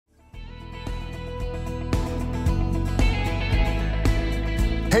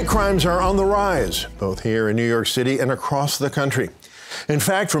Hate crimes are on the rise, both here in New York City and across the country. In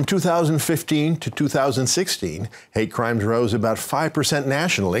fact, from 2015 to 2016, hate crimes rose about 5%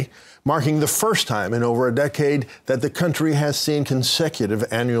 nationally, marking the first time in over a decade that the country has seen consecutive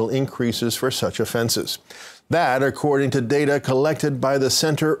annual increases for such offenses. That, according to data collected by the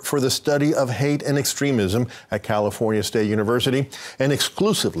Center for the Study of Hate and Extremism at California State University and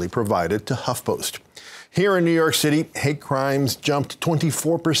exclusively provided to HuffPost. Here in New York City, hate crimes jumped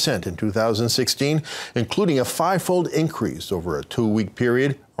 24% in 2016, including a five-fold increase over a two-week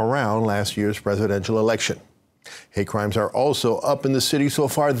period around last year's presidential election. Hate crimes are also up in the city so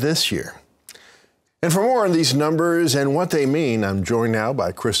far this year. And for more on these numbers and what they mean, I'm joined now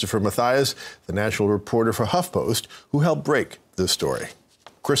by Christopher Mathias, the national reporter for HuffPost, who helped break this story.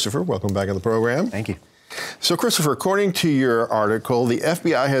 Christopher, welcome back on the program. Thank you. So, Christopher, according to your article, the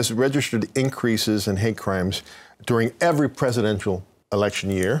FBI has registered increases in hate crimes during every presidential election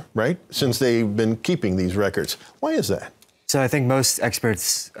year, right? Since they've been keeping these records. Why is that? So I think most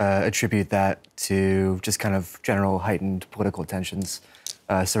experts attribute that to just kind of general heightened political tensions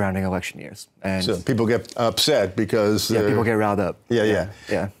surrounding election years. And so people get upset because... people get riled up. Yeah.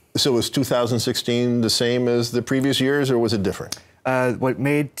 So was 2016 the same as the previous years, or was it different? What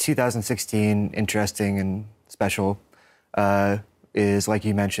made 2016 interesting and special is, like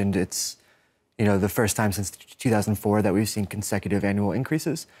you mentioned, it's the first time since 2004 that we've seen consecutive annual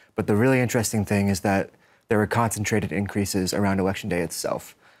increases. But the really interesting thing is that there were concentrated increases around Election Day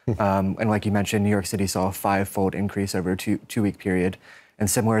itself. And like you mentioned, New York City saw a five-fold increase over a two-week period. And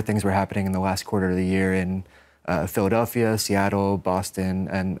similar things were happening in the last quarter of the year in Philadelphia, Seattle, Boston,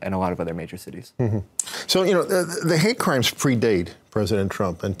 and a lot of other major cities. So, the hate crimes predate President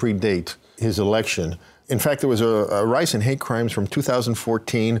Trump and predate his election. In fact, there was a rise in hate crimes from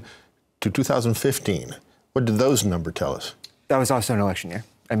 2014 to 2015. What did those numbers tell us? That was also an election year.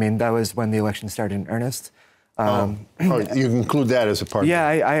 I mean, that was when the election started in earnest. You include that as a part of it? Yeah,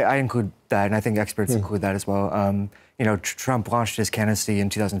 I include that, and I think experts include that as well. Trump launched his candidacy in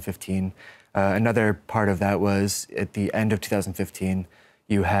 2015. Another part of that was at the end of 2015,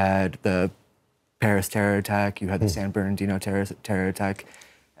 you had the Paris terror attack, you had the San Bernardino terror attack,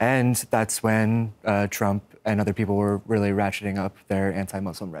 and that's when Trump and other people were really ratcheting up their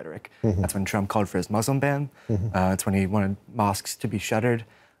anti-Muslim rhetoric. That's when Trump called for his Muslim ban. That's when he wanted mosques to be shuttered.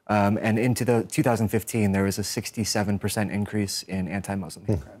 And into 2015, there was a 67% increase in anti-Muslim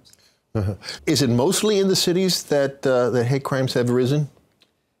hate crimes. Is it mostly in the cities that hate crimes have risen?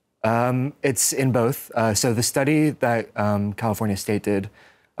 It's in both. So the study that California State did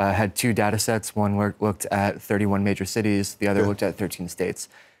had two data sets. One looked at 31 major cities, the other looked at 13 states.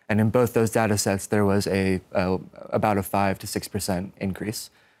 And in both those data sets, there was about a 5 to 6% increase.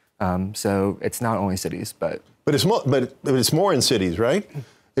 So it's not only cities, but it's more in cities, right?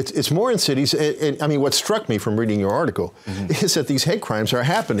 It's more in cities. I mean, what struck me from reading your article is that these hate crimes are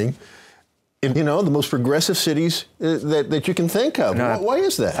happening in, the most progressive cities that you can think of. No, why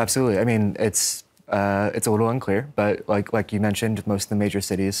is that? Absolutely. I mean, it's a little unclear, but like you mentioned, most of the major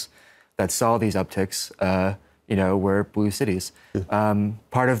cities that saw these upticks, were blue cities.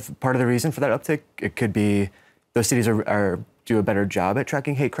 Part of the reason for that uptick, it could be those cities do a better job at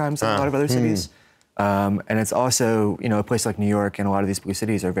tracking hate crimes than a lot of other cities. And it's also, a place like New York and a lot of these blue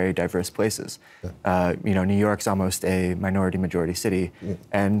cities are very diverse places. New York's almost a minority-majority city,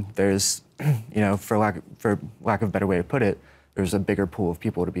 and there's, for lack of a better way to put it, there's a bigger pool of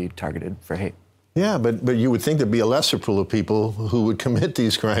people to be targeted for hate. Yeah, but you would think there'd be a lesser pool of people who would commit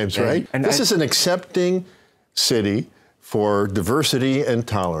these crimes, right? And this is an accepting city for diversity and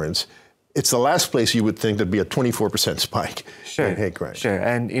tolerance. It's the last place you would think there'd be a 24% spike in hate crime.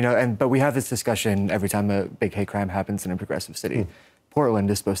 Sure, but we have this discussion every time a big hate crime happens in a progressive city. Portland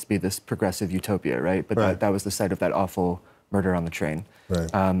is supposed to be this progressive utopia, right? But that was the site of that awful murder on the train.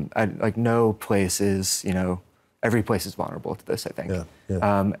 Right. No place is, every place is vulnerable to this, I think.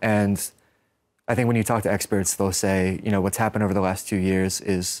 And I think when you talk to experts, they'll say, what's happened over the last 2 years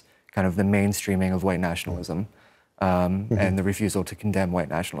is kind of the mainstreaming of white nationalism. And the refusal to condemn white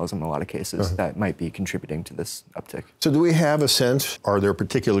nationalism in a lot of cases that might be contributing to this uptick. So do we have a sense, are there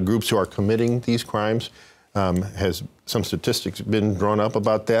particular groups who are committing these crimes? Has some statistics been drawn up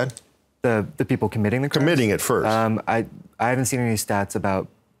about that? The people committing the crimes? Committing it first. I haven't seen any stats about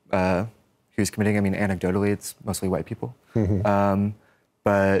who's committing. I mean, anecdotally, it's mostly white people.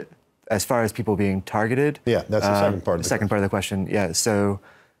 But as far as people being targeted... Yeah, that's the second part of the question. Second part of the question, yeah. So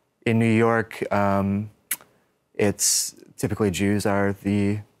in New York, it's typically Jews are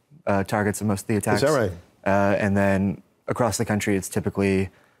the targets of most of the attacks. Is that right? And then across the country, it's typically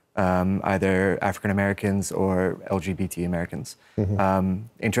either African Americans or LGBT Americans.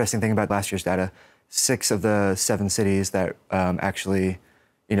 Interesting thing about last year's data, 6 of the 7 cities that actually,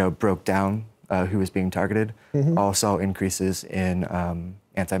 broke down who was being targeted all saw increases in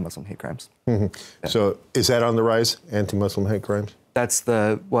anti-Muslim hate crimes. Yeah. So is that on the rise, anti-Muslim hate crimes?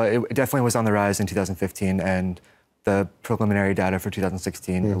 It definitely was on the rise in 2015, and the preliminary data for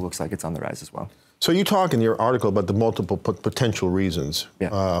 2016, it looks like it's on the rise as well. So you talk in your article about the multiple potential reasons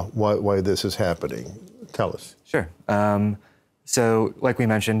why this is happening. Tell us. Sure. So like we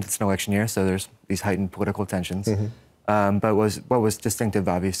mentioned, it's an election year, so there's these heightened political tensions. But what was distinctive,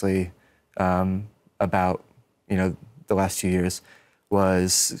 obviously, about the last 2 years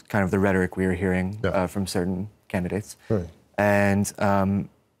was kind of the rhetoric we were hearing from certain candidates. Right. And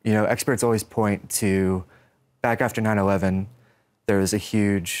experts always point to back after 9/11, there was a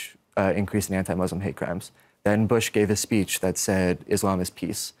huge increase in anti-Muslim hate crimes. Then Bush gave a speech that said Islam is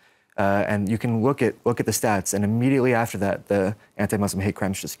peace. And you can look at the stats, and immediately after that, the anti-Muslim hate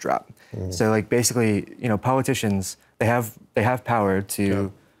crimes just drop. So like basically, politicians, they have power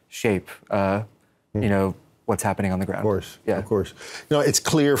to shape what's happening on the ground. Of course. It's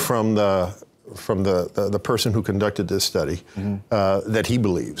clear from the person who conducted this study that he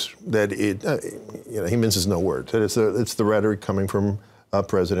believes that he minces no words. That it's the rhetoric coming from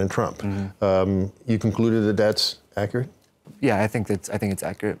President Trump. You concluded that that's accurate? Yeah, I think it's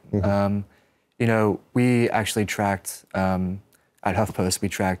accurate. We actually tracked at HuffPost.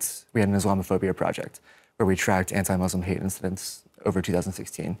 We had an Islamophobia project where we tracked anti-Muslim hate incidents over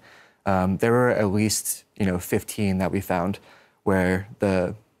 2016. There were at least 15 that we found where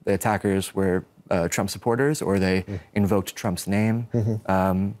the attackers were Trump supporters or they invoked Trump's name.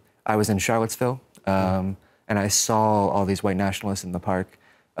 I was in Charlottesville, and I saw all these white nationalists in the park,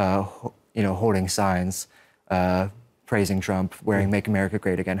 holding signs, praising Trump, wearing "Make America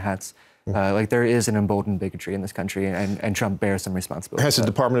Great Again" hats. There is an emboldened bigotry in this country, and Trump bears some responsibility. Has the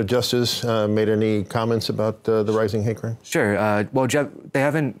Department of Justice made any comments about the rising hate crime? Sure. Well, they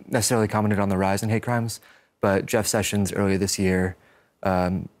haven't necessarily commented on the rise in hate crimes, but Jeff Sessions earlier this year,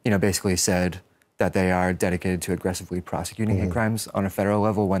 basically said that they are dedicated to aggressively prosecuting hate crimes on a federal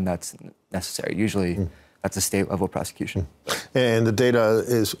level when that's necessary. Usually, that's a state-level prosecution. And the data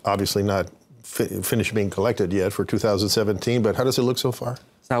is obviously not finished being collected yet for 2017, but how does it look so far?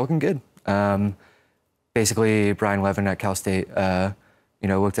 It's not looking good. Basically, Brian Levin at Cal State,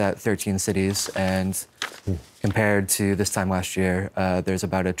 looked at 13 cities, and compared to this time last year, there's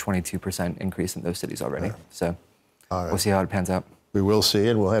about a 22% increase in those cities already. So we'll see how it pans out. We will see,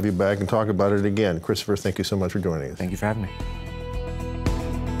 and we'll have you back and talk about it again. Christopher, thank you so much for joining us. Thank you for having me.